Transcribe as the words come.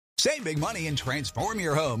Save big money and transform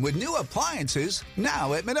your home with new appliances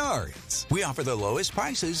now at Menards. We offer the lowest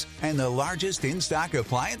prices and the largest in-stock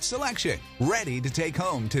appliance selection. Ready to take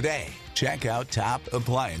home today. Check out top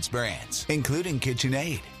appliance brands, including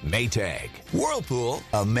KitchenAid, Maytag, Whirlpool,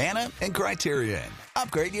 Amana, and Criterion.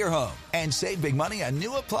 Upgrade your home and save big money on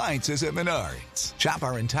new appliances at Menards. Shop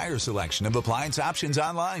our entire selection of appliance options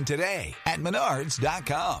online today at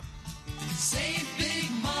Menards.com. Save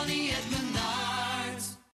big money at Menards.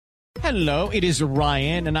 Hello, it is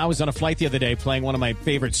Ryan, and I was on a flight the other day playing one of my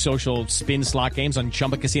favorite social spin slot games on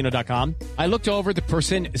ChumbaCasino.com. I looked over at the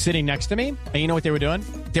person sitting next to me, and you know what they were doing?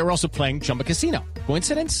 They were also playing Chumba Casino.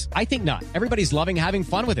 Coincidence? I think not. Everybody's loving having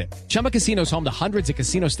fun with it. Chumba Casino is home to hundreds of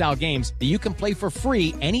casino-style games that you can play for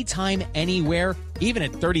free anytime, anywhere, even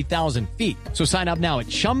at 30,000 feet. So sign up now at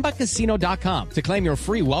ChumbaCasino.com to claim your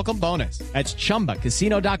free welcome bonus. That's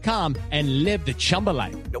ChumbaCasino.com and live the Chumba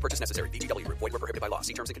life. No purchase necessary. VGW. Void where prohibited by law.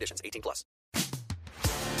 See terms and conditions. 18+.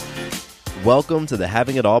 Welcome to the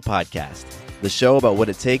Having It All podcast, the show about what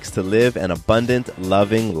it takes to live an abundant,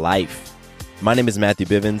 loving life. My name is Matthew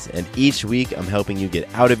Bivens, and each week I'm helping you get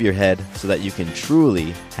out of your head so that you can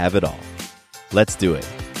truly have it all. Let's do it.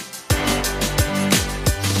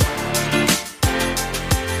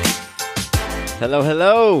 Hello,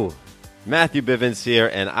 hello. Matthew Bivens here,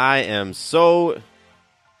 and I am so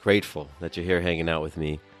grateful that you're here hanging out with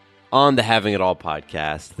me on the Having It All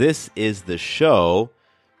podcast. This is the show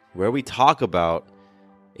where we talk about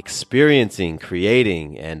experiencing,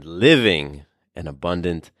 creating, and living an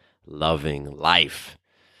abundant, loving life.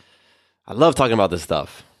 I love talking about this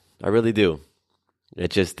stuff. I really do.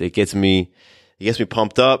 It gets me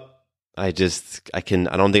pumped up. I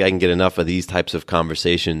don't think I can get enough of these types of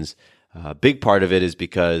conversations. A big part of it is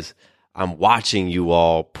because I'm watching you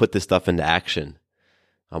all put this stuff into action.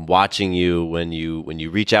 I'm watching you when you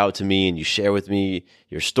reach out to me and you share with me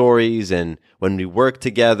your stories, and when we work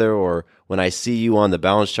together, or when I see you on the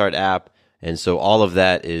Balance Chart app. And so all of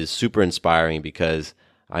that is super inspiring, because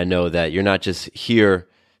I know that you're not just here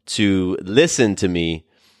to listen to me.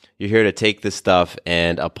 You're here to take this stuff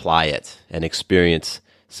and apply it and experience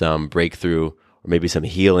some breakthrough, or maybe some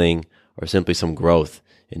healing, or simply some growth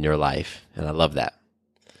in your life. And I love that.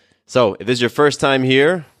 So if this is your first time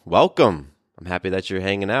here, welcome. I'm happy that you're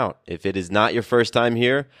hanging out. If it is not your first time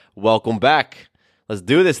here, welcome back. Let's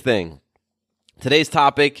do this thing. Today's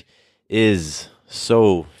topic is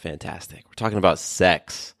so fantastic. We're talking about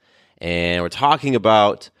sex, and we're talking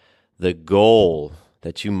about the goal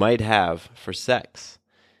that you might have for sex,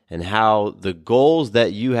 and how the goals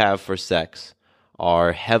that you have for sex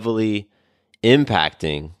are heavily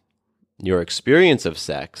impacting your experience of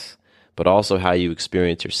sex, but also how you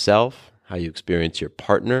experience yourself, how you experience your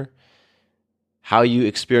partner, how you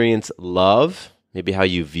experience love, maybe how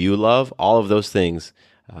you view love. All of those things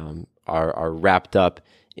are wrapped up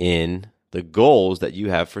in the goals that you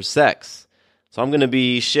have for sex. So I'm going to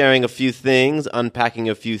be sharing a few things, unpacking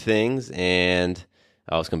a few things, and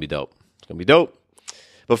it's going to be dope. It's going to be dope.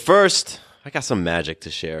 But first, I got some magic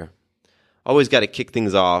to share. Always got to kick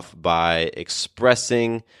things off by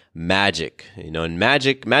expressing magic. And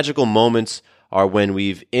magical moments are when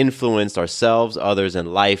we've influenced ourselves, others,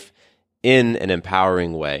 and life in an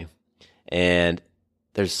empowering way. And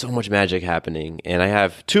there's so much magic happening. And I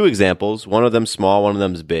have two examples. One of them small, one of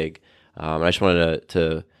them is big. I just wanted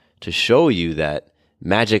to show you that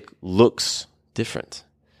magic looks different.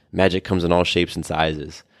 Magic comes in all shapes and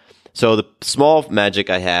sizes. So the small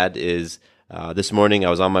magic I had is this morning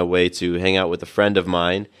I was on my way to hang out with a friend of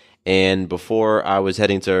mine, and before I was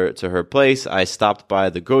heading to her place, I stopped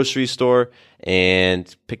by the grocery store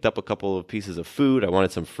and picked up a couple of pieces of food. I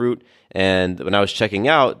wanted some fruit, and when I was checking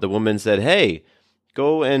out, the woman said, "Hey,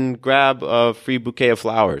 go and grab a free bouquet of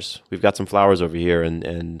flowers. We've got some flowers over here,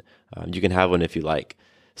 and you can have one if you like."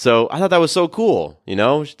 So I thought that was so cool.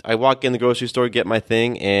 I walk in the grocery store, get my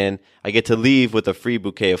thing, and I get to leave with a free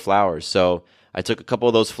bouquet of flowers. So I took a couple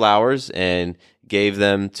of those flowers and gave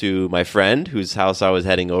them to my friend whose house I was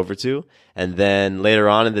heading over to. And then later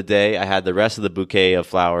on in the day, I had the rest of the bouquet of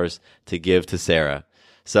flowers to give to Sarah.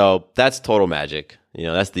 So that's total magic.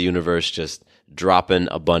 That's the universe just dropping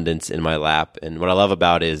abundance in my lap. And what I love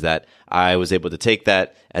about it is that I was able to take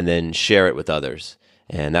that and then share it with others.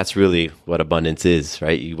 And that's really what abundance is,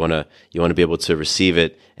 right? You want to be able to receive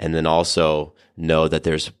it and then also know that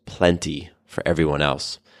there's plenty for everyone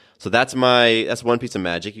else. So that's one piece of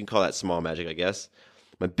magic. You can call that small magic, I guess.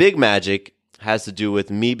 My big magic has to do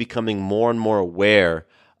with me becoming more and more aware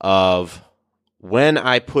of when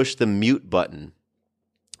I push the mute button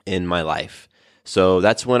in my life. So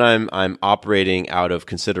that's when I'm operating out of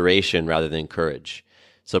consideration rather than courage.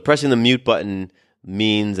 So pressing the mute button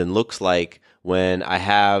means and looks like when I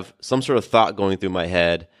have some sort of thought going through my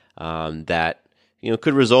head that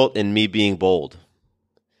could result in me being bold,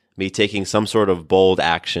 me taking some sort of bold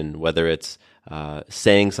action, whether it's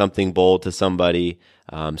saying something bold to somebody,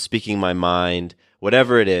 speaking my mind,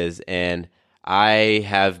 whatever it is. And I'm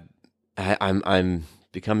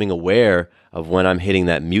becoming aware of when I'm hitting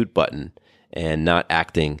that mute button and not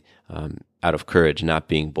acting out of courage, not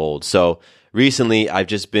being bold. So recently, I've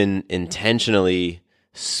just been intentionally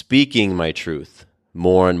speaking my truth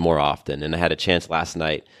more and more often. And I had a chance last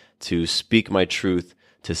night to speak my truth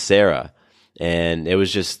to Sarah. And it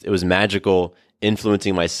was magical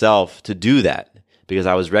influencing myself to do that because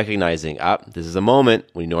I was recognizing, this is a moment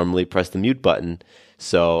we normally press the mute button.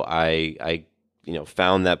 So I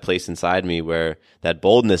found that place inside me where that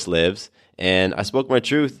boldness lives, and I spoke my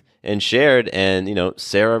truth and shared, and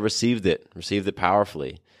Sarah received it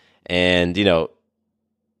powerfully. And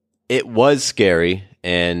it was scary,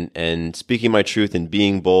 and speaking my truth and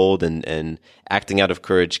being bold and acting out of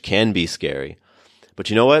courage can be scary. But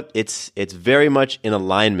you know what? It's very much in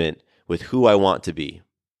alignment with who I want to be.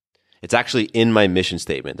 It's actually in my mission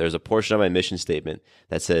statement. There's a portion of my mission statement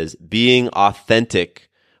that says being authentic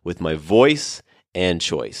with my voice and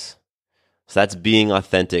choice. So that's being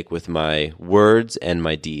authentic with my words and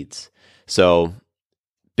my deeds. So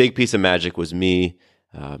big piece of magic was me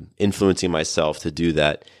influencing myself to do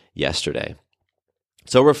that yesterday.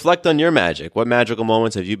 So reflect on your magic. What magical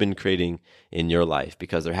moments have you been creating in your life?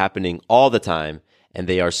 Because they're happening all the time, and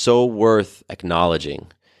they are so worth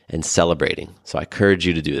acknowledging and celebrating. So I encourage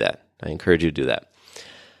you to do that.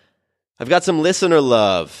 I've got some listener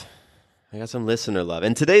love.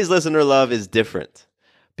 And today's listener love is different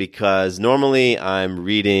because normally I'm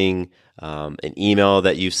reading an email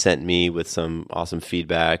that you've sent me with some awesome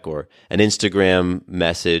feedback or an Instagram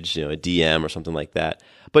message, a DM or something like that.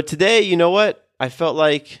 But today, you know what? I felt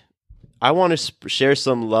like I want to share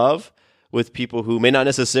some love with people who may not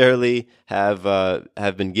necessarily have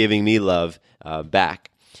been giving me love back.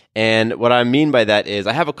 And what I mean by that is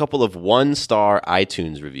I have a couple of 1-star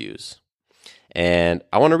iTunes reviews, and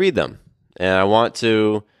I want to read them. And I want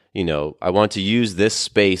to use this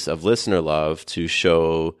space of listener love to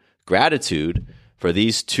show gratitude for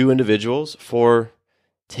these two individuals for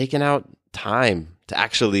taking out time to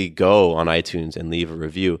actually go on iTunes and leave a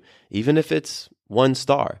review, even if it's 1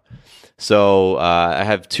 star. So I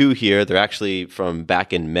have 2 here. They're actually from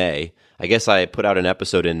back in May. I guess I put out an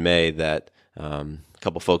episode in May that a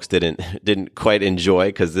couple folks didn't quite enjoy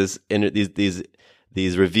because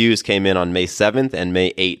these reviews came in on May 7th and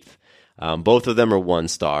May 8th. Both of them are 1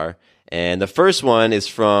 star. And the first one is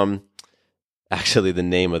from, actually the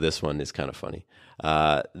name of this one is kind of funny.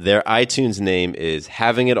 Their iTunes name is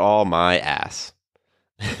Having It All My Ass.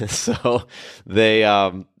 So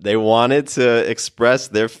they wanted to express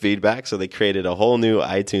their feedback, so they created a whole new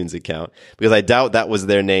iTunes account because I doubt that was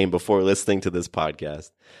their name before listening to this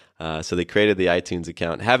podcast. So they created the iTunes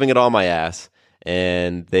account, Having It All My Ass,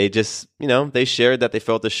 and they just, they shared that they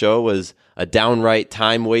felt the show was a downright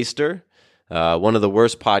time waster, one of the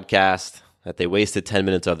worst podcasts, that they wasted 10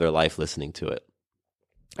 minutes of their life listening to it.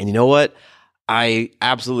 And you know what? I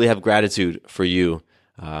absolutely have gratitude for you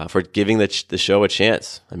for giving the show a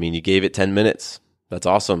chance. I mean, you gave it 10 minutes. That's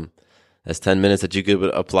awesome. That's 10 minutes that you could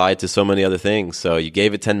apply to so many other things. So you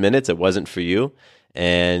gave it 10 minutes. It wasn't for you.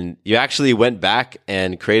 And you actually went back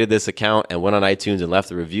and created this account and went on iTunes and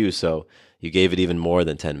left a review. So you gave it even more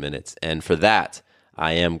than 10 minutes. And for that,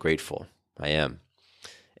 I am grateful. I am.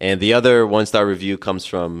 And the other 1-star review comes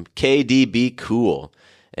from KDB Cool,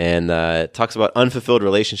 and talks about unfulfilled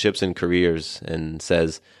relationships and careers, and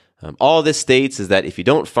says, all this states is that if you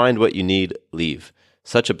don't find what you need, leave.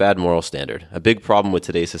 Such a bad moral standard. A big problem with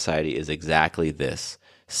today's society is exactly this: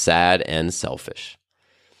 sad and selfish.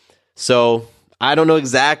 So I don't know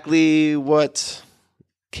exactly what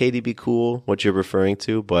KDB Cool, what you're referring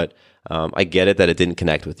to, but I get it that it didn't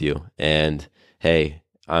connect with you. And hey,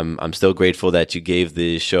 I'm still grateful that you gave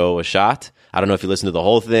the show a shot. I don't know if you listened to the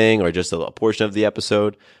whole thing or just a portion of the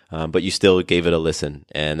episode, but you still gave it a listen,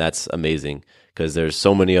 and that's amazing because there's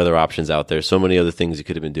so many other options out there, so many other things you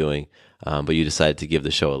could have been doing, but you decided to give the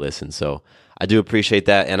show a listen. So I do appreciate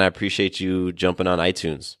that, and I appreciate you jumping on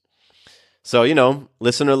iTunes. So,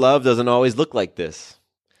 listener love doesn't always look like this,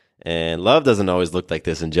 and love doesn't always look like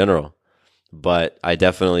this in general, but I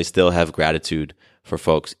definitely still have gratitude for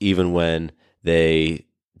folks, even when they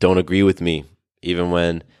don't agree with me, even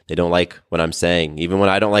when they don't like what I'm saying, even when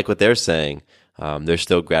I don't like what they're saying. There's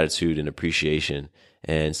still gratitude and appreciation.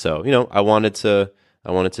 And so, I wanted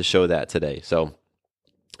to show that today. So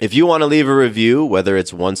if you want to leave a review, whether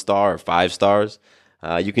it's 1 star or 5 stars,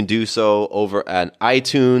 you can do so over at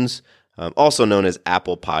iTunes, also known as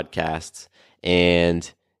Apple Podcasts.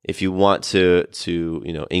 And if you want to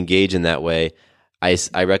engage in that way,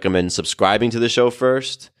 I recommend subscribing to the show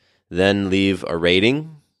first, then leave a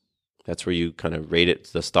rating. That's where you kind of rate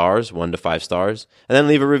it the stars, 1 to 5 stars, and then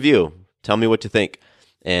leave a review. Tell me what you think,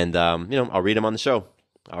 and I'll read them on the show.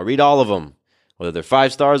 I'll read all of them, whether they're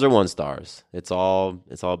 5 stars or 1 stars. It's all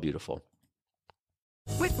beautiful.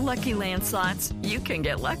 With Lucky Land Slots, you can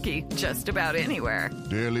get lucky just about anywhere.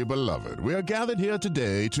 Dearly beloved, we are gathered here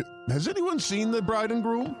today to... Has anyone seen the bride and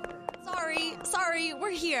groom? Sorry,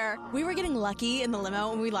 we're here. We were getting lucky in the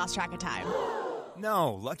limo and we lost track of time.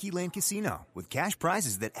 No, Lucky Land Casino, with cash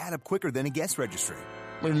prizes that add up quicker than a guest registry.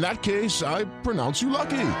 In that case, I pronounce you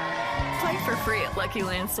lucky. Play for free at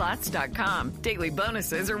LuckyLandSlots.com. Daily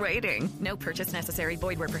bonuses are waiting. No purchase necessary.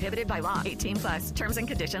 Void where prohibited by law. 18+. Terms and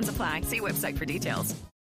conditions apply. See website for details.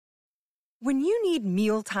 When you need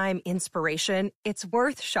mealtime inspiration, it's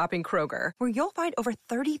worth shopping Kroger, where you'll find over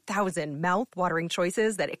 30,000 mouth-watering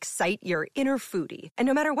choices that excite your inner foodie. And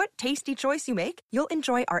no matter what tasty choice you make, you'll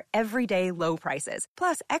enjoy our everyday low prices,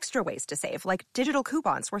 plus extra ways to save, like digital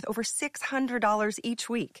coupons worth over $600 each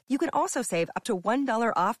week. You can also save up to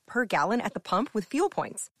 $1 off per gallon at the pump with fuel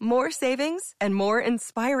points. More savings and more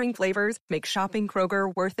inspiring flavors make shopping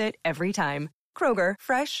Kroger worth it every time. Kroger,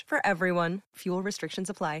 fresh for everyone. Fuel restrictions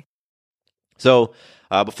apply. So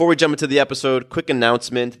before we jump into the episode, quick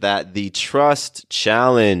announcement that the Trust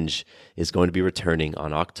Challenge is going to be returning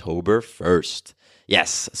on October 1st.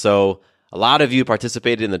 Yes, so a lot of you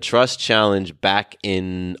participated in the Trust Challenge back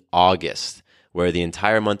in August, where the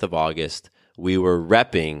entire month of August, we were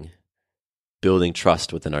repping building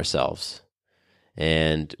trust within ourselves.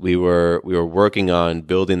 And we were working on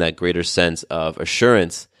building that greater sense of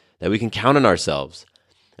assurance that we can count on ourselves.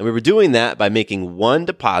 And we were doing that by making one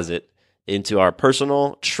deposit into our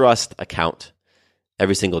personal trust account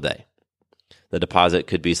every single day. The deposit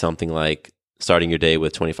could be something like starting your day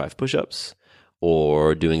with 25 push-ups,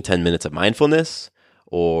 or doing 10 minutes of mindfulness,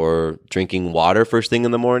 or drinking water first thing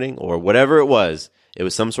in the morning, or whatever it was. It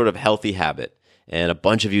was some sort of healthy habit. And a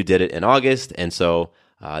bunch of you did it in August. And so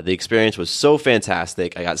the experience was so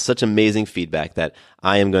fantastic. I got such amazing feedback that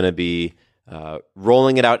I am going to be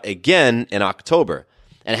rolling it out again in October.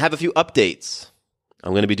 And I have a few updates.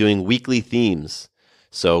 I'm going to be doing weekly themes.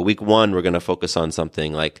 So week 1, we're going to focus on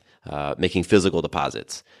something like making physical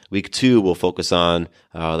deposits. Week 2, we'll focus on,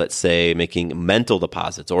 let's say, making mental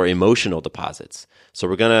deposits or emotional deposits. So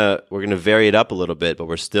we're gonna vary it up a little bit, but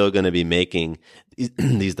we're still going to be making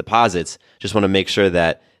these deposits. Just want to make sure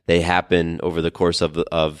that they happen over the course of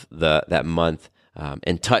that month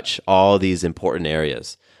and touch all these important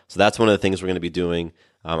areas. So that's one of the things we're going to be doing.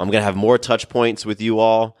 I'm going to have more touch points with you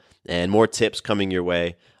all and more tips coming your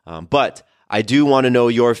way. But I do want to know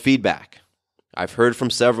your feedback. I've heard from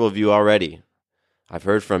several of you already. I've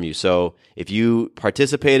heard from you. So if you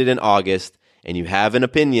participated in August and you have an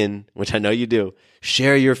opinion, which I know you do,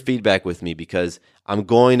 share your feedback with me, because I'm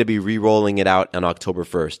going to be re-rolling it out on October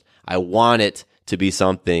 1st. I want it to be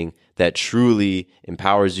something that truly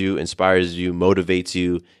empowers you, inspires you, motivates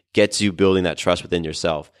you, gets you building that trust within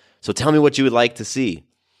yourself. So tell me what you would like to see.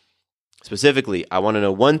 Specifically, I want to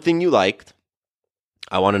know one thing you liked.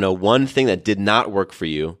 I want to know one thing that did not work for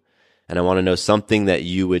you. And I want to know something that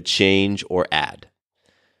you would change or add.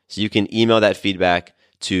 So you can email that feedback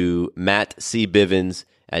to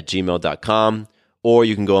mattcbivens@gmail.com, or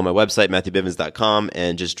you can go on my website, matthewbivens.com,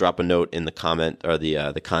 and just drop a note in the comment or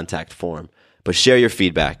the contact form. But share your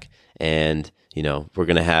feedback. And, we're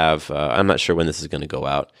going to have, I'm not sure when this is going to go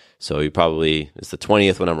out. So it's the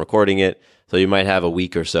 20th when I'm recording it. So you might have a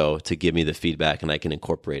week or so to give me the feedback and I can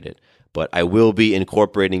incorporate it. But I will be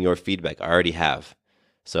incorporating your feedback. I already have.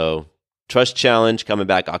 So Trust Challenge coming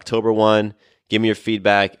back October 1. Give me your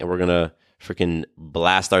feedback and we're going to freaking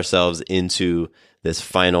blast ourselves into this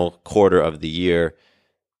final quarter of the year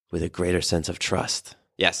with a greater sense of trust.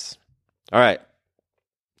 Yes. All right.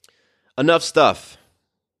 Enough stuff.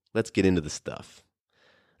 Let's get into the stuff.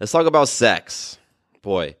 Let's talk about sex.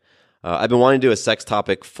 Boy, I've been wanting to do a sex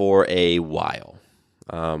topic for a while.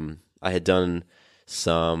 I had done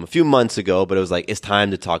a few months ago, but it was like, it's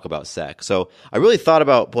time to talk about sex. So I really thought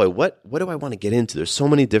about, what do I want to get into? There's so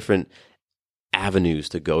many different avenues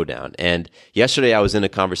to go down. And yesterday I was in a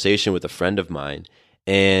conversation with a friend of mine,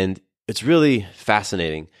 and it's really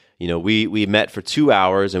fascinating. We met for 2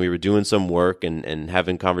 hours and we were doing some work and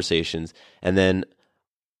having conversations. And then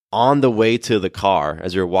on the way to the car,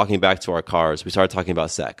 as we were walking back to our cars, we started talking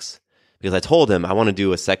about sex. Because I told him I want to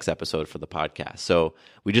do a sex episode for the podcast. So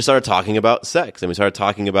we just started talking about sex, and we started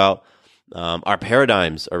talking about our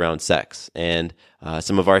paradigms around sex and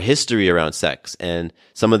some of our history around sex and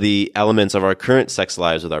some of the elements of our current sex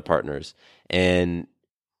lives with our partners. And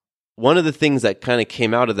one of the things that kind of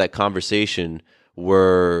came out of that conversation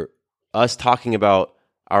were us talking about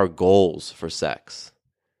our goals for sex.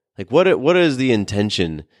 Like what is the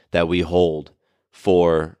intention that we hold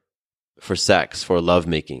for sex, for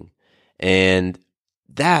lovemaking? And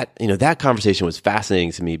that conversation was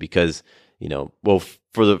fascinating to me because,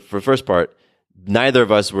 for the first part, neither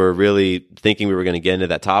of us were really thinking we were going to get into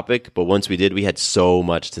that topic, but once we did, we had so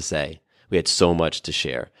much to say. We had so much to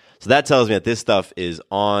share. So that tells me that this stuff is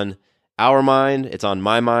on our mind, it's on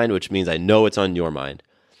my mind, which means I know it's on your mind.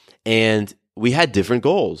 And we had different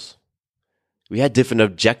goals. We had different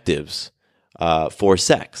objectives for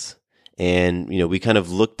sex. And, we kind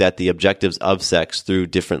of looked at the objectives of sex through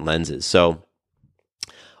different lenses. So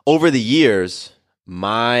over the years,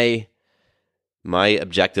 my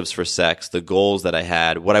objectives for sex, the goals that I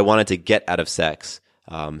had, what I wanted to get out of sex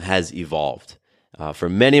has evolved. For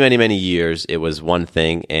many, many, many years, it was one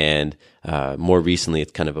thing, and more recently,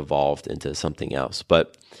 it's kind of evolved into something else.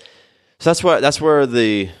 But so that's where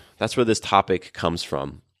this topic comes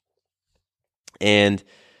from. And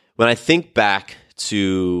when I think back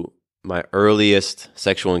to my earliest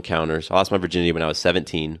sexual encounters, I lost my virginity when I was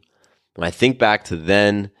 17. When I think back to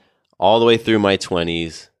then, all the way through my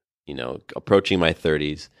 20s, approaching my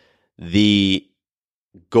 30s, the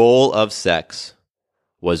goal of sex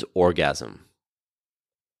was orgasm.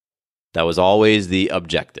 That was always the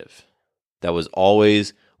objective. That was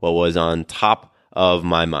always what was on top of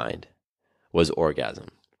my mind, was orgasm.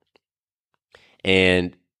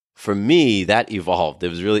 And for me, that evolved. It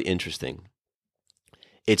was really interesting.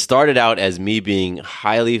 It started out as me being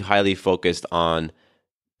highly, highly focused on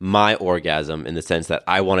my orgasm in the sense that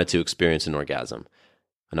I wanted to experience an orgasm.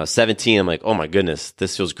 When I was 17, I'm like, oh my goodness,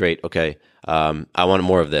 this feels great. Okay, I want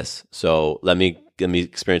more of this. So let me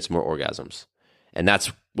experience more orgasms. And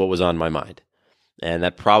that's what was on my mind. And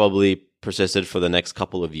that probably persisted for the next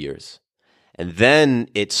couple of years. And then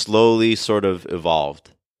it slowly sort of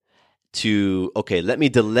evolved to, okay, let me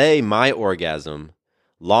delay my orgasm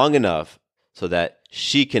long enough so that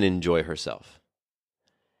she can enjoy herself.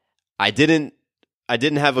 I didn't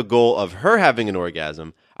have a goal of her having an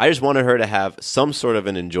orgasm. I just wanted her to have some sort of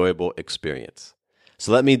an enjoyable experience.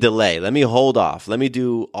 So let me delay. Let me hold off. Let me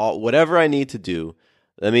do whatever I need to do.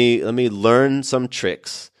 Let me learn some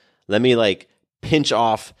tricks. Let me pinch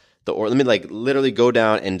off let me literally go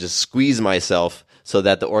down and just squeeze myself so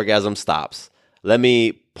that the orgasm stops. Let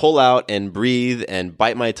me pull out and breathe and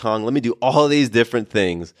bite my tongue. Let me do all these different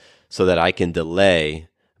things so that I can delay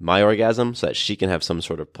my orgasm so that she can have some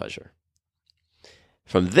sort of pleasure.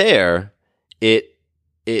 From there, it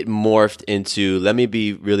morphed into let me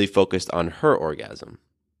be really focused on her orgasm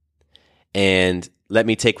and let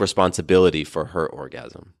me take responsibility for her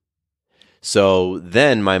orgasm. So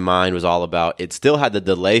then my mind was all about, it still had the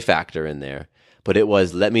delay factor in there, but it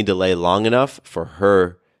was let me delay long enough for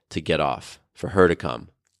her to get off, for her to come.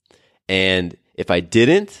 And if I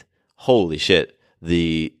didn't, holy shit,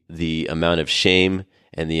 the amount of shame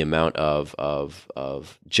and the amount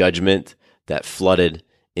of judgment that flooded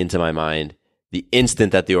into my mind the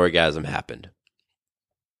instant that the orgasm happened.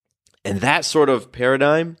 And that sort of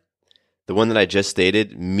paradigm, the one that I just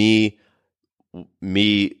stated, me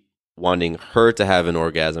wanting her to have an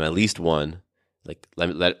orgasm, at least one,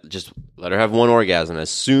 let her have one orgasm. As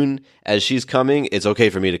soon as she's coming, it's okay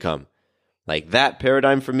for me to come. That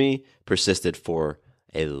paradigm for me persisted for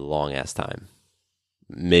a long ass time.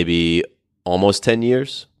 Maybe almost 10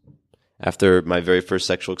 years after my very first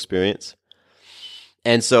sexual experience.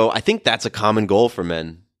 And so I think that's a common goal for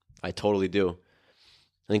men. I totally do.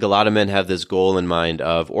 I think a lot of men have this goal in mind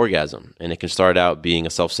of orgasm, and it can start out being a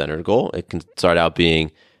self-centered goal. It can start out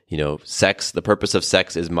being, sex. The purpose of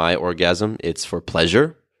sex is my orgasm. It's for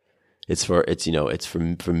pleasure. It's for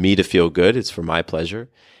me to feel good. It's for my pleasure.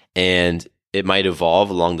 And it might evolve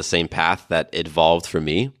along the same path that it evolved for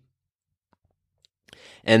me.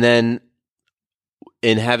 And then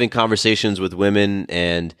in having conversations with women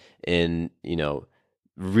and in,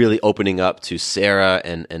 really opening up to Sarah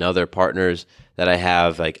and other partners that I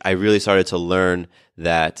have, I really started to learn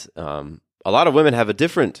that a lot of women have a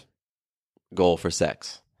different goal for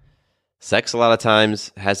sex. Sex a lot of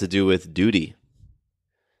times has to do with duty.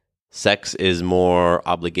 Sex is more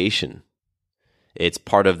obligation. It's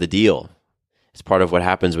part of the deal. It's part of what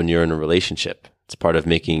happens when you're in a relationship. It's part of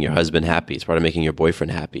making your husband happy. It's part of making your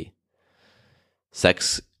boyfriend happy.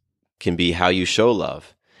 Sex can be how you show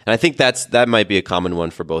love. And I think that might be a common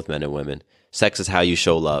one for both men and women. Sex is how you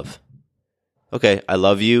show love. Okay, I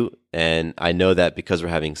love you, and I know that because we're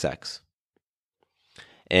having sex.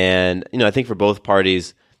 And, I think for both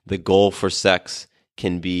parties, the goal for sex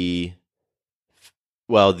can be,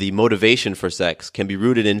 the motivation for sex can be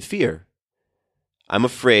rooted in fear. I'm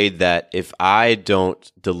afraid that if I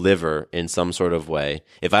don't deliver in some sort of way,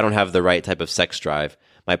 if I don't have the right type of sex drive,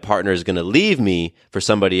 my partner is going to leave me for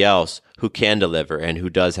somebody else who can deliver and who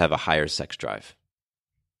does have a higher sex drive.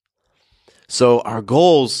 So our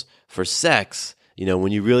goals for sex,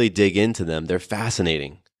 when you really dig into them, they're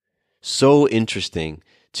fascinating. So interesting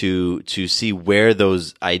to see where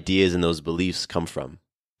those ideas and those beliefs come from.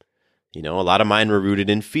 A lot of mine were rooted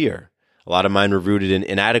in fear. A lot of mine were rooted in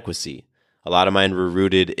inadequacy. A lot of mine were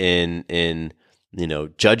rooted in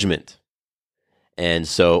judgment. And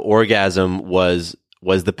so orgasm was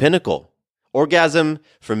the pinnacle. Orgasm,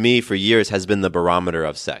 for me, for years, has been the barometer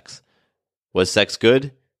of sex. Was sex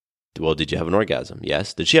good? Well, did you have an orgasm?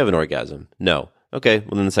 Yes. Did she have an orgasm? No. Okay,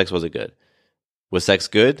 well, then the sex wasn't good. Was sex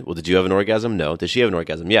good? Well, did you have an orgasm? No. Did she have an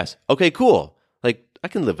orgasm? Yes. Okay, cool. I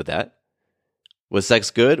can live with that. Was sex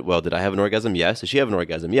good? Well, did I have an orgasm? Yes. Did she have an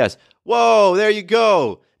orgasm? Yes. Whoa, there you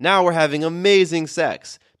go. Now we're having amazing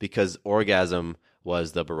sex because orgasm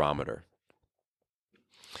was the barometer.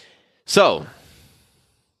 So,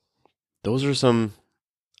 those are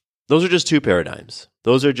just two paradigms.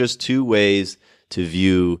 Those are just two ways to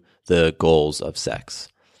view the goals of sex.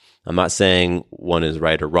 I'm not saying one is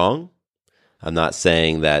right or wrong. I'm not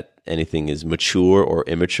saying that anything is mature or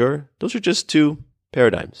immature. Those are just two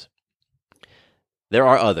paradigms. There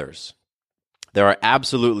are others. There are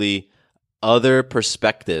absolutely other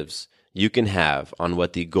perspectives you can have on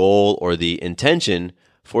what the goal or the intention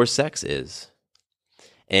for sex is.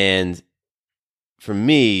 And for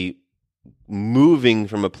me, moving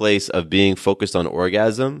from a place of being focused on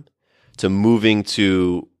orgasm to moving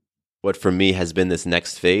to what for me has been this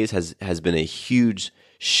next phase has been a huge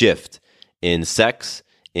shift in sex,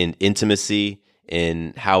 in intimacy,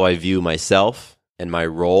 in how I view myself and my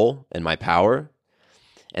role and my power.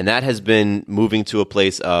 And that has been moving to a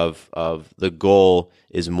place of the goal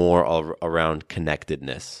is more around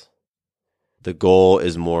connectedness. The goal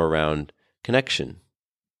is more around connection.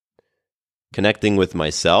 Connecting with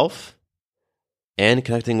myself and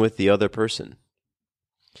connecting with the other person.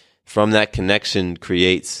 From that connection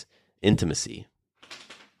creates intimacy.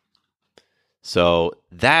 So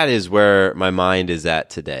that is where my mind is at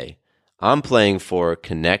today. I'm playing for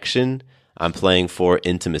connection. I'm playing for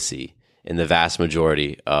intimacy in the vast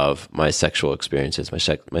majority of my sexual experiences,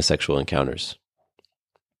 my sexual encounters.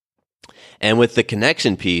 And with the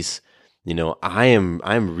connection piece,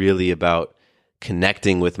 I'm really about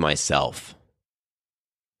connecting with myself.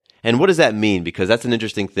 And what does that mean? Because that's an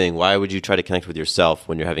interesting thing. Why would you try to connect with yourself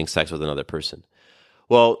when you're having sex with another person?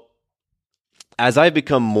 Well, as I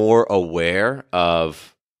become more aware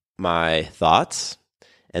of my thoughts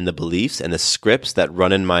and the beliefs and the scripts that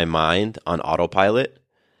run in my mind on autopilot,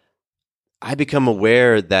 I become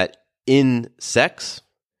aware that in sex,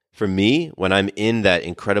 for me, when I'm in that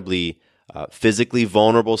incredibly physically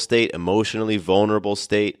vulnerable state, emotionally vulnerable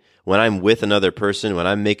state, when I'm with another person, when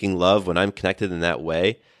I'm making love, when I'm connected in that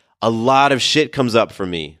way, a lot of shit comes up for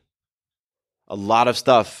me. A lot of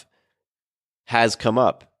stuff has come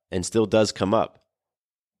up and still does come up.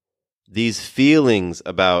 These feelings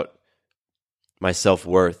about my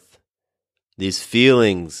self-worth, these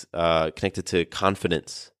feelings connected to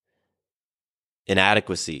confidence,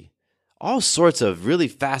 inadequacy, all sorts of really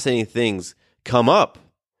fascinating things come up.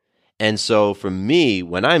 And so for me,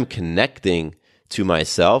 when I'm connecting to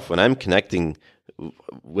myself, when I'm connecting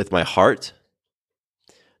with my heart,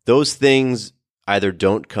 those things either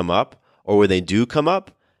don't come up, or when they do come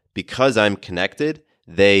up, because I'm connected,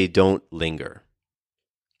 they don't linger.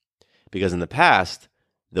 Because in the past,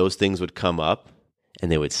 those things would come up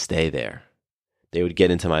and they would stay there. They would get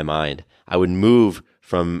into my mind. I would move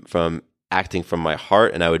from acting from my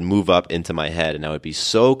heart, and I would move up into my head, and I would be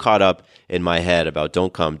so caught up in my head about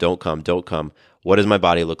don't come. What does my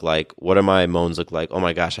body look like? What do my moans look like? Oh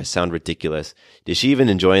my gosh, I sound ridiculous. Is she even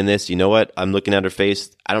enjoying this? You know what? I'm looking at her face.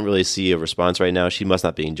 I don't really see a response right now. She must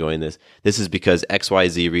not be enjoying this. This is because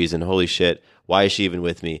XYZ reason. Holy shit. Why is she even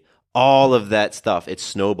with me? All of that stuff. It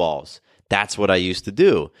snowballs. That's what I used to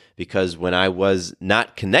do, because when I was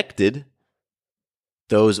not connected,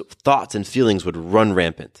 those thoughts and feelings would run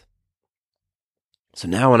rampant. So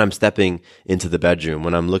now when I'm stepping into the bedroom,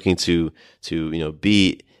 when I'm looking to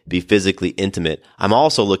be physically intimate, I'm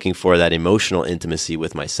also looking for that emotional intimacy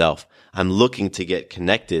with myself. I'm looking to get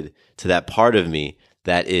connected to that part of me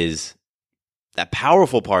that is that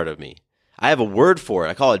powerful part of me. I have a word for it.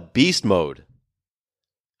 I call it beast mode.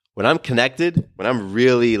 When I'm connected, when I'm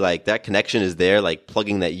really like that connection is there, like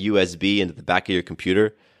plugging that USB into the back of your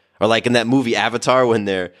computer Or like in that movie Avatar, when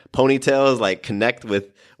their ponytails like connect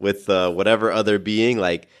with whatever other being,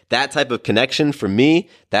 like that type of connection for me,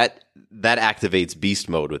 that activates beast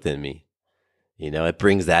mode within me. You know, it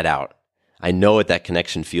brings that out. I know what that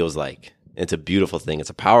connection feels like. It's a beautiful thing.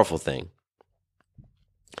 It's a powerful thing.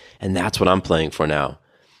 And that's what I'm playing for now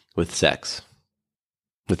with sex,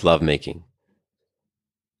 with lovemaking.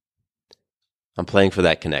 I'm playing for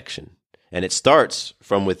that connection. And it starts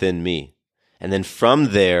from within me. And then from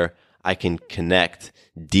there, I can connect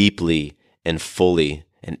deeply and fully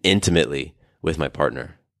and intimately with my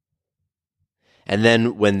partner. And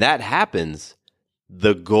then when that happens,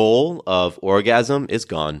 the goal of orgasm is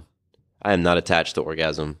gone. I am not attached to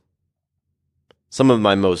orgasm. Some of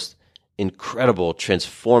my most incredible,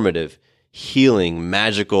 transformative, healing,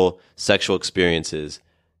 magical sexual experiences,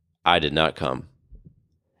 I did not come.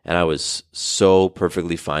 And I was so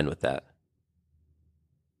perfectly fine with that.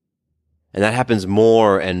 And that happens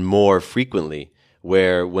more and more frequently,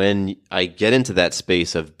 where when I get into that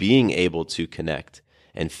space of being able to connect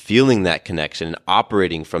and feeling that connection and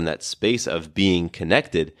operating from that space of being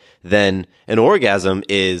connected, then an orgasm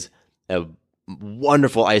is a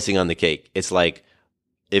wonderful icing on the cake. It's like,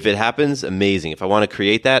 if it happens, amazing. If I want to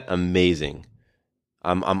create that, amazing.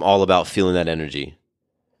 I'm all about feeling that energy.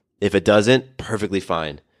 If it doesn't, perfectly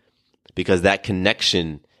fine. Because that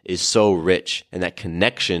connection is so rich and that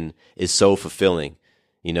connection is so fulfilling.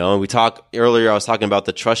 You know, and we talked earlier, I was talking about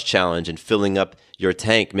the trust challenge and filling up your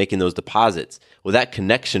tank, making those deposits. Well, that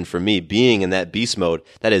connection for me, being in that beast mode,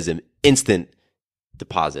 that is an instant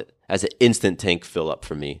deposit. That's an instant tank fill up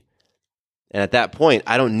for me. And at that point,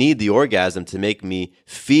 I don't need the orgasm to make me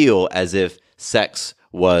feel as if sex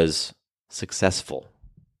was successful.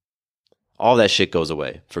 All that shit goes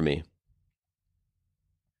away for me.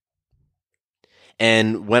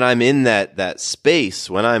 And when I'm in that space,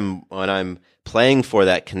 when I'm playing for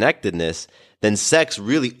that connectedness, then sex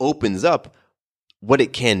really opens up what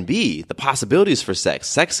it can be, the possibilities for sex.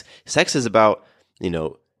 Sex is about,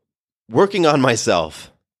 working on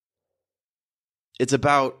myself. It's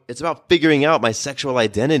about figuring out my sexual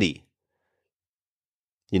identity.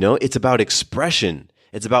 It's about expression.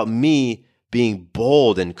 It's about me being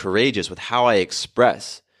bold and courageous with how I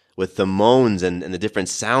express, with the moans and the different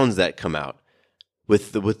sounds that come out,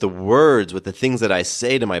 with the words, with the things that I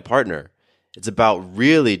say to my partner. It's about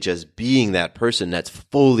really just being that person that's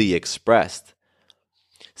fully expressed.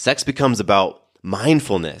 Sex becomes about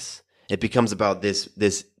mindfulness. It becomes about this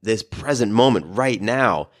present moment right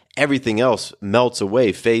now. Everything else melts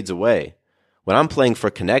away, fades away. When I'm playing for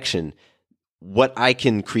connection, what I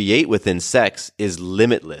can create within sex is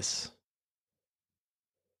limitless.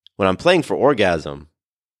 When I'm playing for orgasm,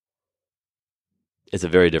 it's a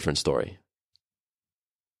very different story.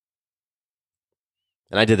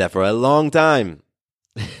 And I did that for a long time.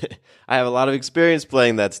 I have a lot of experience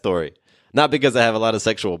playing that story. Not because I have a lot of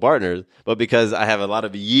sexual partners, but because I have a lot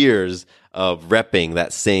of years of repping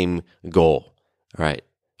that same goal. All right,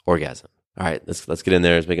 orgasm. All right, let's get in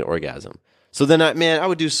there. Let's make an orgasm. So then I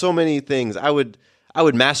would do so many things. I would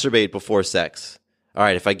masturbate before sex. All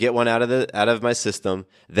right, if I get one out of my system,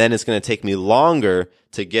 then it's going to take me longer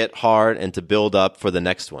to get hard and to build up for the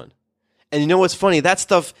next one. And you know what's funny? That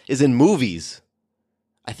stuff is in movies.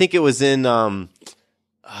 I think it was in not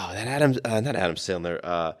Adam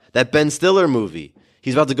Sandler, that Ben Stiller movie.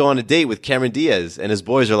 He's about to go on a date with Cameron Diaz, and his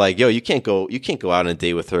boys are like, "Yo, you can't go out on a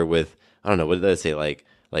date with her with, I don't know, what did they say, like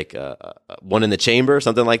one in the chamber,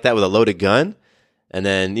 something like that, with a loaded gun." And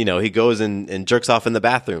then he goes and jerks off in the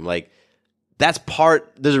bathroom. Like, that's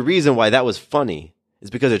there's a reason why that was funny.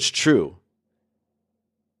 It's because it's true.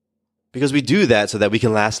 Because we do that so that we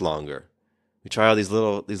can last longer. We try all these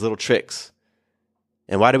little tricks.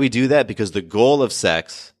 And why do we do that? Because the goal of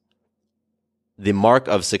sex, the mark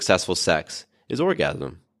of successful sex, is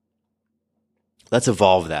orgasm. Let's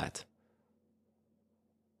evolve that.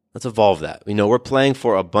 We're playing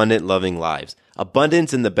for abundant, loving lives.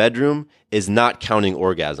 Abundance in the bedroom is not counting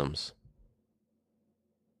orgasms.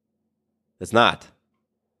 It's not.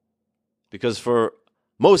 Because for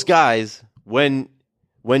most guys, when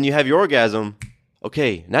you have your orgasm,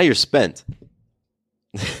 okay, now you're spent.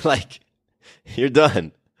 Like, you're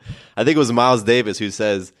done. I think it was Miles Davis who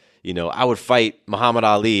says, I would fight Muhammad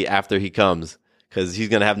Ali after he comes because he's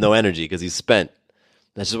going to have no energy because he's spent.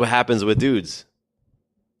 That's just what happens with dudes.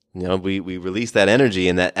 We release that energy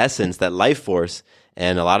and that essence, that life force,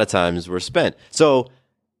 and a lot of times we're spent. So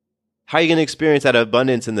how are you going to experience that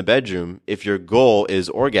abundance in the bedroom if your goal is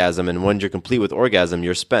orgasm, and when you're complete with orgasm,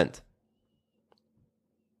 you're spent?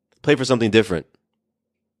 Play for something different.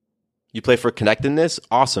 You play for connectedness?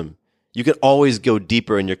 Awesome. You can always go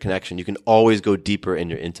deeper in your connection. You can always go deeper in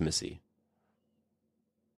your intimacy.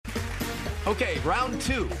 Okay, round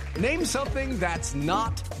 2. Name something that's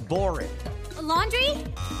not boring. A laundry?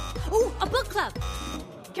 Ooh, a book club.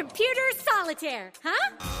 Computer solitaire,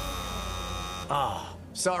 huh? Ah,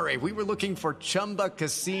 sorry, we were looking for Chumba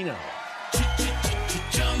Casino.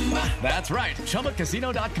 That's right,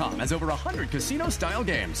 ChumbaCasino.com has over 100 casino-style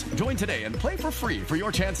games. Join today and play for free for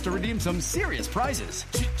your chance to redeem some serious prizes.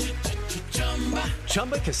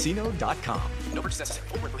 ChumbaCasino.com. No purchase necessary.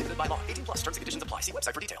 Void where prohibited by law. 18 plus terms and conditions apply. See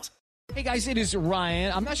website for details. Hey guys, it is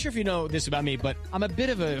Ryan. I'm not sure if you know this about me, but I'm a bit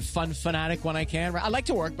of a fun fanatic when I can. I like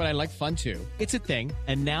to work, but I like fun too. It's a thing.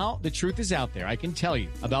 And now the truth is out there. I can tell you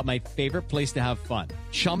about my favorite place to have fun.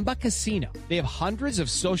 Chumba Casino. They have hundreds of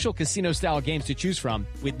social casino style games to choose from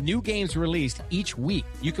with new games released each week.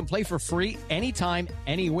 You can play for free anytime,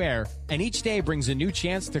 anywhere. And each day brings a new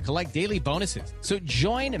chance to collect daily bonuses. So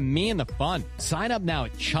join me in the fun. Sign up now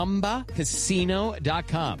at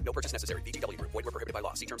ChumbaCasino.com. No purchase necessary. VGW. Void where prohibited by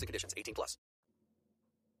law. See terms and conditions. 18 plus.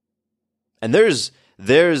 And there's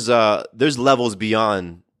levels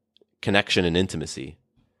beyond connection and intimacy.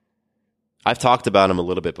 I've talked about them a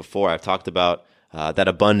little bit before. I've talked about that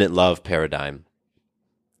abundant love paradigm,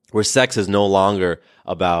 where sex is no longer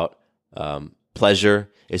about pleasure.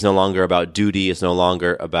 It's no longer about duty. It's no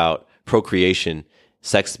longer about procreation.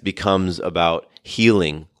 Sex becomes about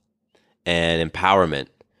healing and empowerment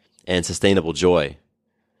and sustainable joy.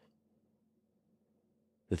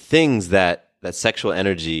 The things that sexual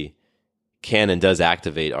energy can and does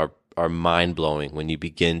activate are mind-blowing when you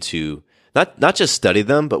begin to not just study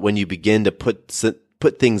them, but when you begin to put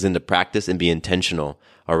things into practice and be intentional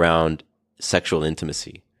around sexual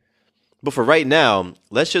intimacy. But for right now,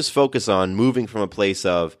 let's just focus on moving from a place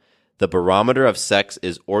of the barometer of sex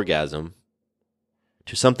is orgasm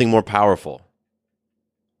to something more powerful.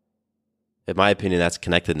 In my opinion, that's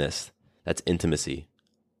connectedness. That's intimacy.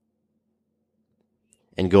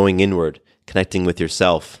 And going inward, connecting with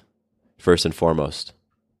yourself first and foremost.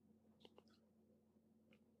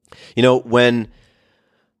 You know, when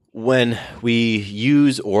we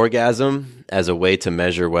use orgasm as a way to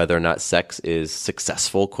measure whether or not sex is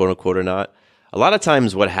successful, quote unquote, or not, a lot of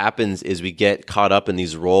times what happens is we get caught up in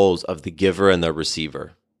these roles of the giver and the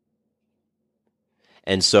receiver.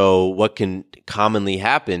 And so what can commonly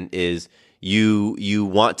happen is you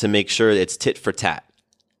want to make sure it's tit for tat.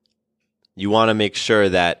 You want to make sure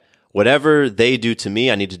that whatever they do to me,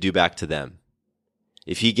 I need to do back to them.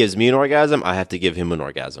 If he gives me an orgasm, I have to give him an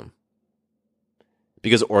orgasm.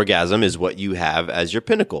 Because orgasm is what you have as your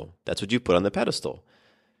pinnacle. That's what you put on the pedestal.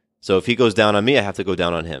 So if he goes down on me, I have to go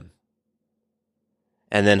down on him.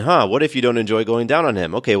 And then, what if you don't enjoy going down on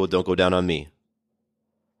him? Okay, well, don't go down on me.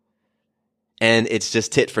 And it's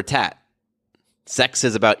just tit for tat. Sex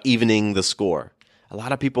is about evening the score. A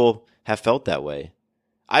lot of people have felt that way.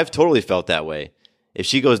 I've totally felt that way. If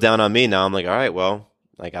she goes down on me now, I'm like, all right, well,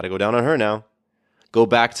 I got to go down on her now. Go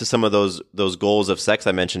back to some of those goals of sex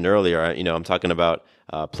I mentioned earlier. You know, I'm talking about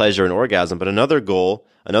pleasure and orgasm, but another goal,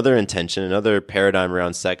 another intention, another paradigm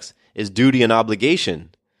around sex is duty and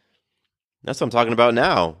obligation. That's what I'm talking about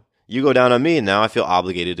now. You go down on me, and now I feel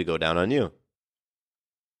obligated to go down on you.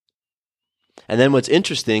 And then what's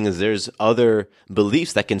interesting is there's other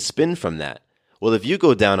beliefs that can spin from that. Well, if you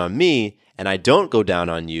go down on me and I don't go down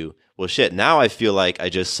on you, well, shit, now I feel like I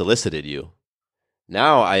just solicited you.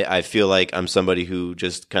 Now I feel like I'm somebody who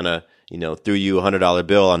just kind of, threw you a $100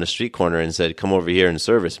 bill on the street corner and said, come over here and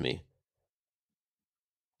service me.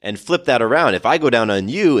 And flip that around. If I go down on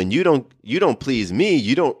you and you don't please me,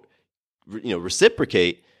 you don't,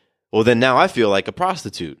 reciprocate, well, then now I feel like a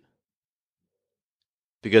prostitute.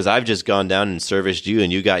 Because I've just gone down and serviced you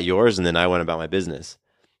and you got yours and then I went about my business.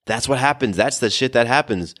 That's what happens. That's the shit that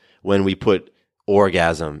happens when we put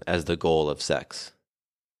orgasm as the goal of sex.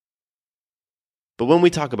 But when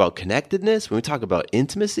we talk about connectedness, when we talk about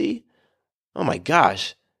intimacy, oh my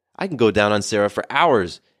gosh, I can go down on Sarah for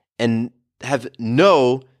hours and have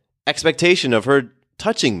no expectation of her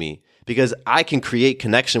touching me because I can create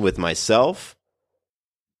connection with myself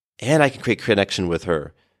and I can create connection with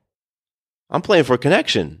her. I'm playing for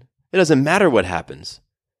connection. It doesn't matter what happens.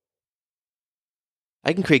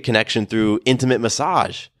 I can create connection through intimate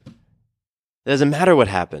massage. It doesn't matter what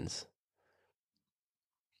happens.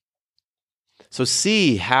 So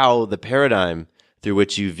see how the paradigm through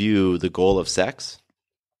which you view the goal of sex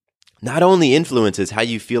not only influences how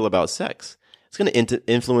you feel about sex, it's going to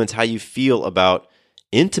influence how you feel about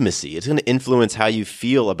intimacy. It's going to influence how you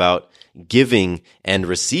feel about giving and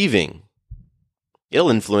receiving. It'll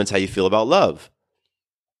influence how you feel about love.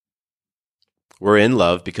 We're in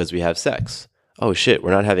love because we have sex. oh shit,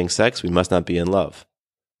 we're not having sex, we must not be in love.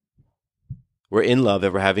 We're in love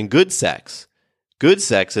if we're having good sex. Good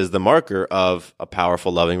sex is the marker of a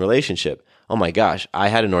powerful, loving relationship. Oh my gosh, I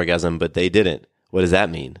had an orgasm, but they didn't. What does that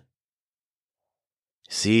mean?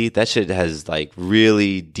 See, that shit has like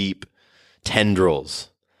really deep tendrils.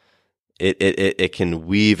 It can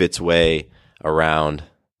weave its way around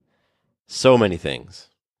so many things.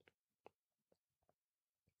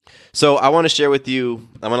 So I want to share with you,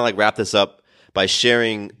 I want to like wrap this up by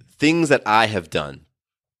sharing things that I have done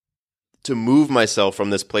to move myself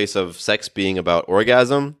from this place of sex being about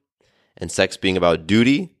orgasm and sex being about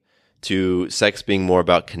duty to sex being more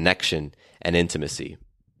about connection and intimacy.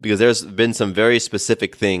 Because there's been some very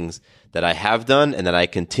specific things that I have done and that I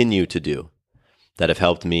continue to do that have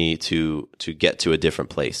helped me to get to a different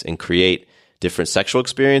place and create different sexual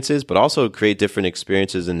experiences, but also create different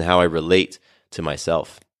experiences in how I relate to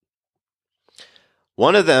myself.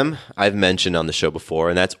 One of them I've mentioned on the show before,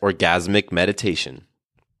 and that's orgasmic meditation,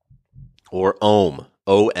 or OM,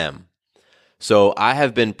 O-M. So I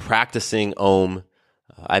have been practicing OM.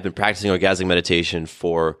 I've been practicing orgasmic meditation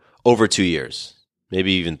for over 2 years,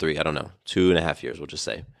 maybe even 3, I don't know, 2.5 years, we'll just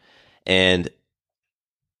say. And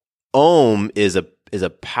OM is a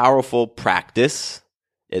powerful practice.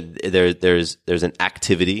 There's an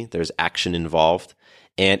activity, there's action involved,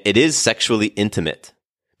 and it is sexually intimate,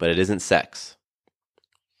 but it isn't sex.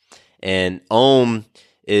 And OM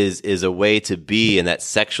is a way to be in that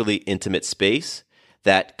sexually intimate space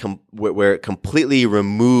that where it completely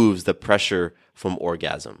removes the pressure from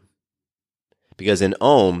orgasm. Because in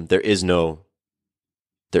OM there is no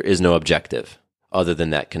objective other than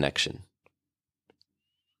that connection.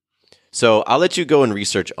 So I'll let you go and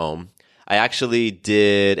research OM. I actually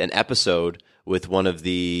did an episode with one of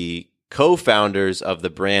the co-founders of the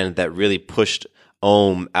brand that really pushed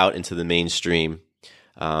OM out into the mainstream.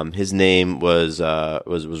 His name was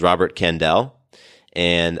Robert Candell,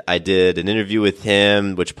 and I did an interview with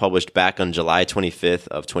him, which published back on July 25th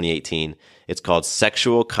of 2018. It's called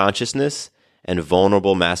Sexual Consciousness and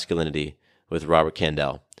Vulnerable Masculinity with Robert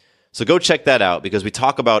Candell. So go check that out because we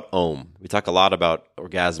talk about OM. We talk a lot about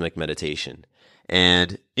orgasmic meditation.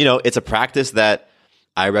 And, it's a practice that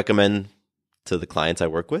I recommend to the clients I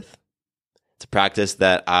work with. It's a practice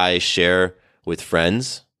that I share with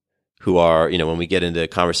friends who are, when we get into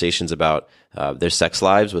conversations about their sex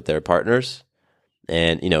lives with their partners.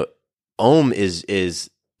 And, OM is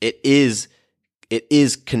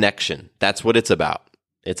connection. That's what it's about.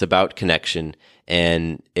 It's about connection.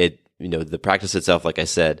 And the practice itself, like I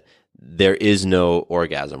said, there is no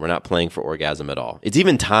orgasm. We're not playing for orgasm at all. It's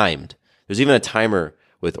even timed. There's even a timer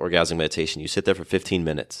with orgasmic meditation. You sit there for 15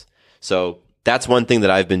 minutes. So that's one thing that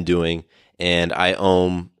I've been doing, and I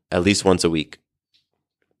OM at least once a week.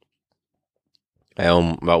 I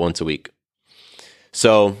OM about once a week.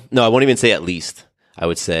 So, no, I won't even say at least. I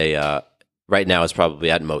would say right now it's probably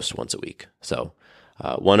at most once a week. So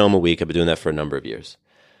one OM a week. I've been doing that for a number of years.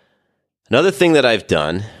 Another thing that I've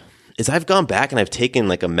done is I've gone back and I've taken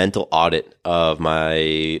like a mental audit of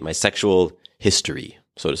my sexual history,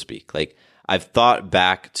 so to speak. Like I've thought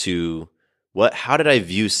back to how did I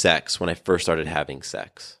view sex when I first started having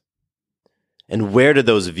sex? And where did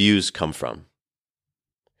those views come from?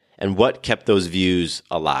 And what kept those views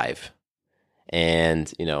alive?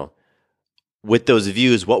 And, with those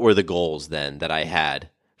views, what were the goals then that I had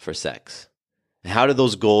for sex? How did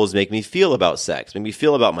those goals make me feel about sex? Make me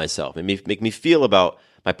feel about myself? Make me feel about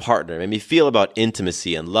my partner? Make me feel about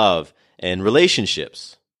intimacy and love and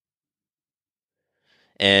relationships?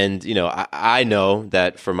 And, I know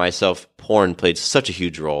that for myself, porn played such a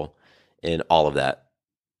huge role in all of that.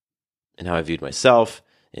 And how I viewed myself,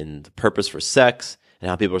 and the purpose for sex, and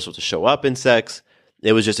how people are supposed to show up in sex.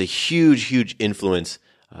 It was just a huge, huge influence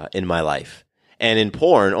in my life. And in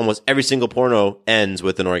porn, almost every single porno ends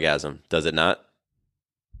with an orgasm, does it not?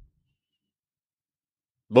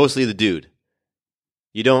 Mostly the dude.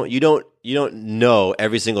 You don't know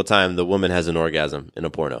every single time the woman has an orgasm in a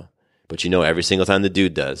porno, but every single time the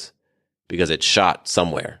dude does because it's shot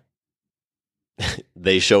somewhere.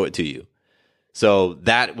 They show it to you. So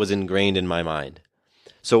that was ingrained in my mind.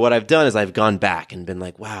 So what I've done is I've gone back and been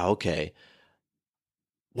like, wow, okay.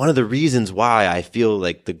 One of the reasons why I feel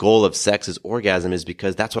like the goal of sex is orgasm is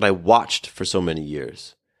because that's what I watched for so many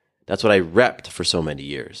years. That's what I repped for so many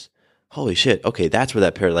years. Holy shit. Okay, that's where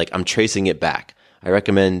that pair, like I'm tracing it back. I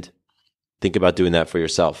recommend think about doing that for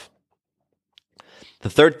yourself. The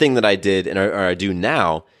third thing that I did or I do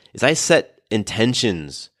now is I set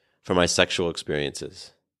intentions for my sexual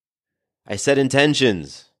experiences. I set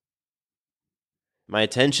intentions. My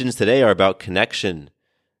intentions today are about connection.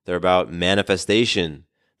 They're about manifestation.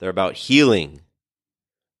 They're about healing.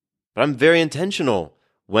 But I'm very intentional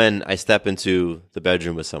when I step into the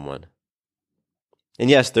bedroom with someone. And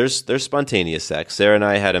yes, there's spontaneous sex. Sarah and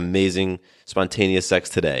I had amazing spontaneous sex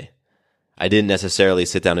today. I didn't necessarily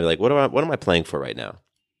sit down and be like, what am I playing for right now?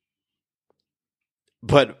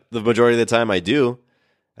 But the majority of the time I do.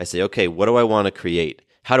 I say, okay, what do I want to create?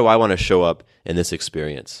 How do I want to show up in this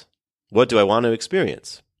experience? What do I want to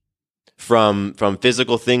experience? From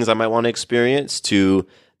physical things I might want to experience to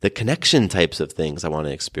the connection types of things I want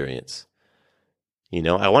to experience. You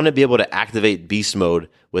know, I want to be able to activate beast mode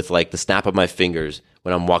with like the snap of my fingers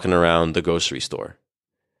when I'm walking around the grocery store.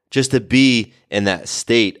 Just to be in that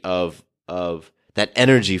state of that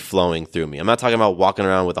energy flowing through me. I'm not talking about walking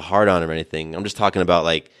around with a heart on or anything. I'm just talking about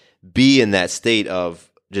like be in that state of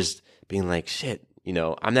just being like, shit, you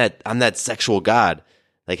know, I'm that sexual god.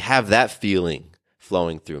 Like have that feeling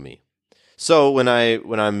flowing through me. So when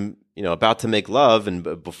I'm, you know, about to make love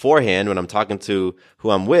and beforehand, when I'm talking to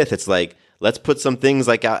who I'm with, it's like, let's put some things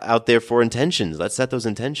like out there for intentions. Let's set those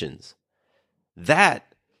intentions.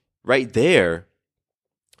 That right there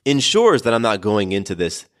ensures that I'm not going into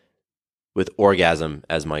this with orgasm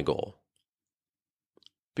as my goal.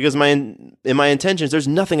 Because in my intentions, there's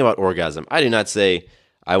nothing about orgasm. I do not say,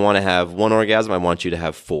 I want to have 1 orgasm, I want you to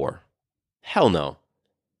have 4. Hell no.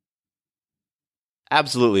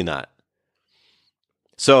 Absolutely not.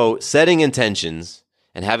 So setting intentions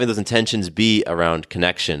and having those intentions be around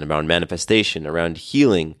connection, around manifestation, around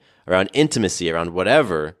healing, around intimacy, around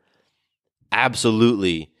whatever,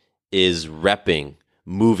 absolutely is repping,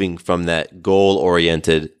 moving from that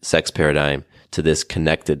goal-oriented sex paradigm to this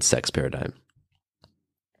connected sex paradigm.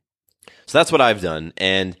 So that's what I've done,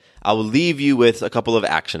 and I will leave you with a couple of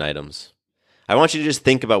action items. I want you to just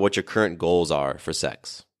think about what your current goals are for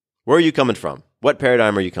sex. Where are you coming from? What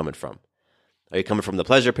paradigm are you coming from? Are you coming from the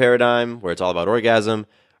pleasure paradigm, where it's all about orgasm?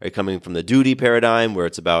 Are you coming from the duty paradigm, where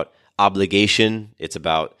it's about obligation? It's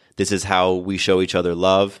about this is how we show each other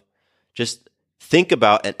love. Just think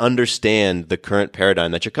about and understand the current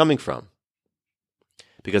paradigm that you're coming from.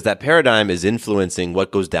 Because that paradigm is influencing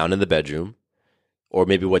what goes down in the bedroom, or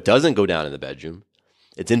maybe what doesn't go down in the bedroom.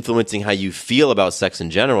 It's influencing how you feel about sex in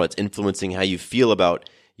general. It's influencing how you feel about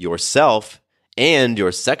yourself and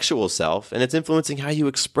your sexual self, and it's influencing how you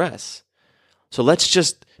express. So let's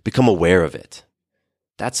just become aware of it.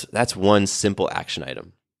 That's one simple action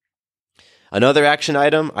item. Another action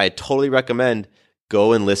item, I totally recommend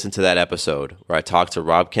go and listen to that episode where I talked to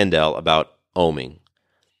Rob Kendall about oming,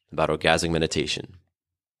 about orgasmic meditation.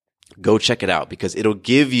 Go check it out because it'll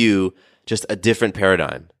give you just a different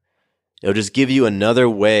paradigm. It'll just give you another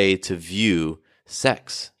way to view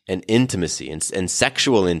sex and intimacy and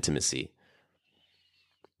sexual intimacy.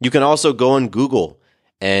 You can also go on Google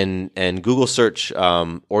and Google search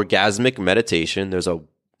orgasmic meditation. There's an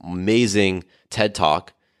amazing TED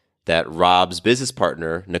Talk that Rob's business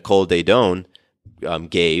partner, Nicole Daedone,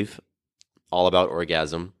 gave all about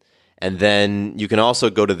orgasm. And then you can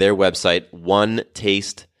also go to their website,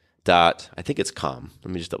 onetaste.com. I think it's com.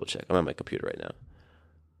 Let me just double check. I'm on my computer right now.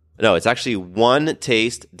 No, it's actually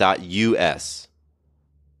onetaste.us.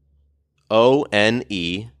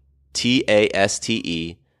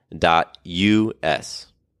 ONETASTE.US.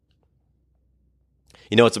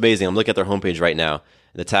 You know, it's amazing. I'm looking at their homepage right now.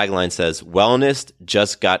 And the tagline says, wellness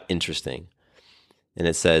just got interesting. And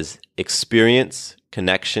it says, experience,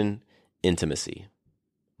 connection, intimacy.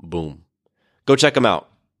 Boom. Go check them out.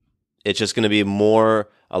 It's just going to be more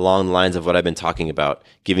along the lines of what I've been talking about,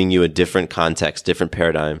 giving you a different context, different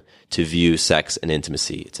paradigm to view sex and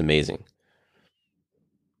intimacy. It's amazing.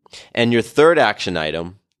 And your third action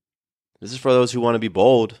item, this is for those who want to be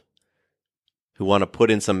bold, who want to put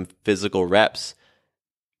in some physical reps.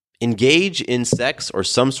 Engage in sex or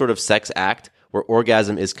some sort of sex act where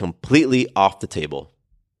orgasm is completely off the table.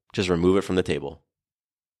 Just remove it from the table.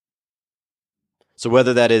 So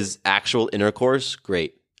whether that is actual intercourse,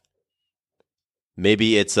 great.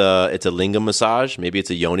 Maybe it's a lingam massage. Maybe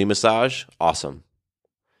it's a yoni massage. Awesome.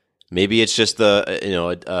 Maybe it's just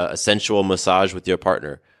a sensual massage with your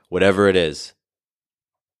partner. Whatever it is.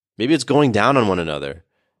 Maybe it's going down on one another,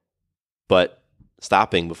 but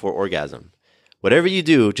stopping before orgasm. Whatever you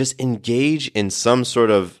do, just engage in some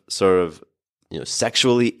sort of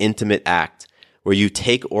sexually intimate act where you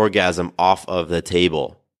take orgasm off of the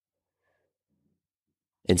table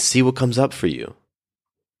and see what comes up for you.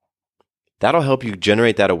 That'll help you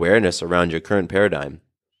generate that awareness around your current paradigm.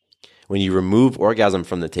 When you remove orgasm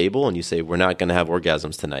from the table and you say, we're not going to have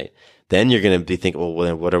orgasms tonight, then you're going to be thinking,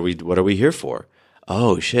 well, what are we here for?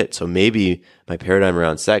 Oh, shit. So maybe my paradigm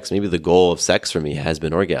around sex, maybe the goal of sex for me has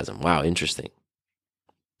been orgasm. Wow, interesting.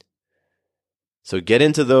 So get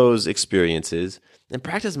into those experiences And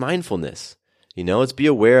practice mindfulness. Let's be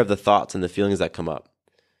aware of the thoughts and the feelings that come up.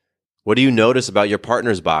 What do you notice about your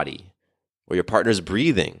partner's body or your partner's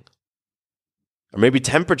breathing? Or maybe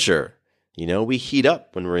temperature. We heat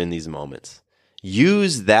up when we're in these moments.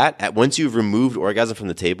 Use that, once you've removed orgasm from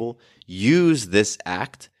the table, use this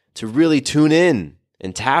act to really tune in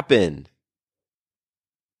and tap in.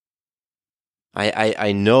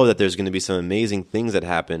 I know that there's going to be some amazing things that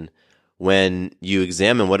happen when you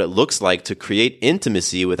examine what it looks like to create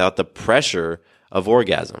intimacy without the pressure of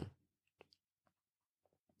orgasm.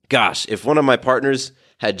 Gosh, if one of my partners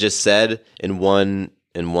had just said in one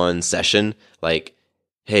session, like,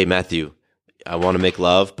 hey, Matthew, I want to make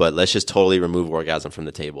love, but let's just totally remove orgasm from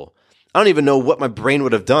the table. I don't even know what my brain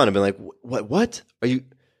would have done. I'd been like, what? We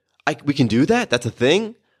can do that? That's a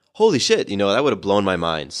thing? Holy shit, that would have blown my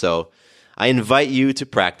mind. So I invite you to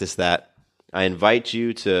practice that. I invite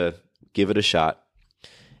you to give it a shot.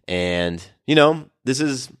 And, this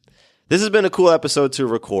has been a cool episode to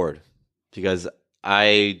record because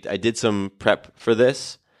I did some prep for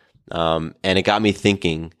this, and it got me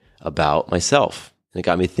thinking about myself. And it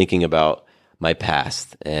got me thinking about my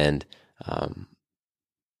past. And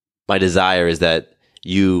my desire is that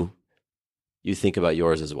you think about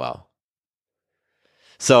yours as well.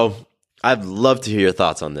 So I'd love to hear your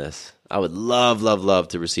thoughts on this. I would love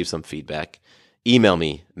to receive some feedback. Email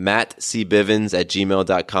me,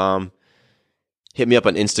 mattcbivens@gmail.com. Hit me up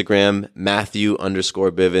on Instagram,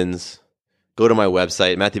 Matthew_Bivens. Go to my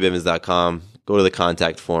website, matthewbivens.com. Go to the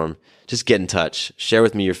contact form. Just get in touch. Share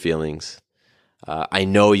with me your feelings. I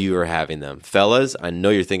know you are having them. Fellas, I know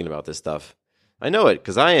you're thinking about this stuff. I know it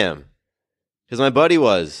because I am. Because my buddy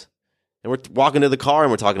was. And we're walking to the car and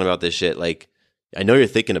we're talking about this shit. Like, I know you're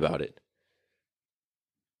thinking about it.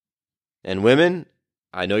 And women,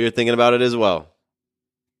 I know you're thinking about it as well.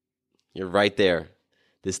 You're right there.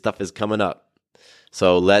 This stuff is coming up.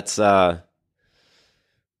 So let's just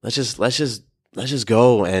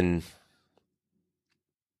go and,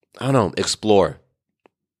 I don't know, explore.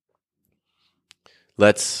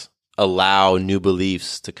 Let's allow new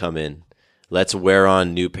beliefs to come in. Let's wear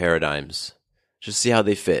on new paradigms. Just see how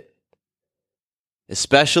they fit.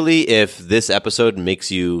 Especially if this episode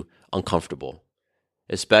makes you uncomfortable.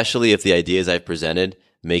 Especially if the ideas I've presented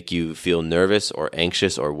make you feel nervous or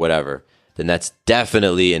anxious or whatever, then that's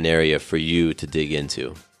definitely an area for you to dig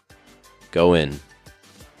into. Go in.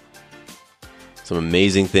 Some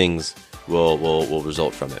amazing things will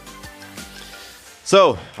result from it.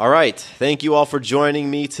 So, all right. Thank you all for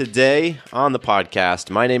joining me today on the podcast.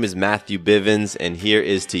 My name is Matthew Bivens, and here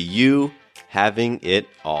is to you having it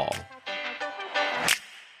all.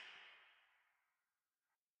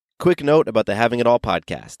 Quick note about the Having It All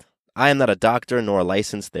podcast. I am not a doctor nor a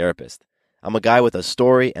licensed therapist. I'm a guy with a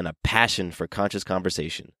story and a passion for conscious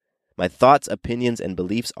conversation. My thoughts, opinions, and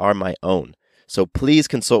beliefs are my own. So please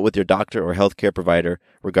consult with your doctor or healthcare provider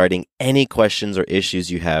regarding any questions or issues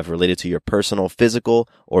you have related to your personal, physical,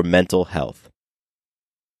 or mental health.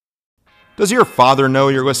 Does your father know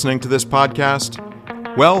you're listening to this podcast?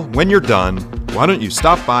 Well, when you're done, why don't you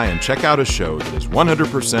stop by and check out a show that is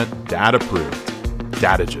 100% dad-approved,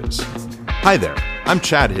 Dadages. Hi there, I'm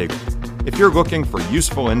Chad Higgle. If you're looking for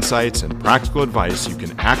useful insights and practical advice you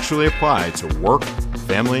can actually apply to work,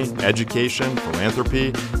 family, education,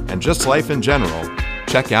 philanthropy, and just life in general,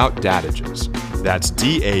 check out Dadages. That's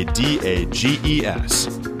DADAGES,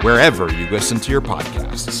 wherever you listen to your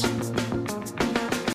podcasts.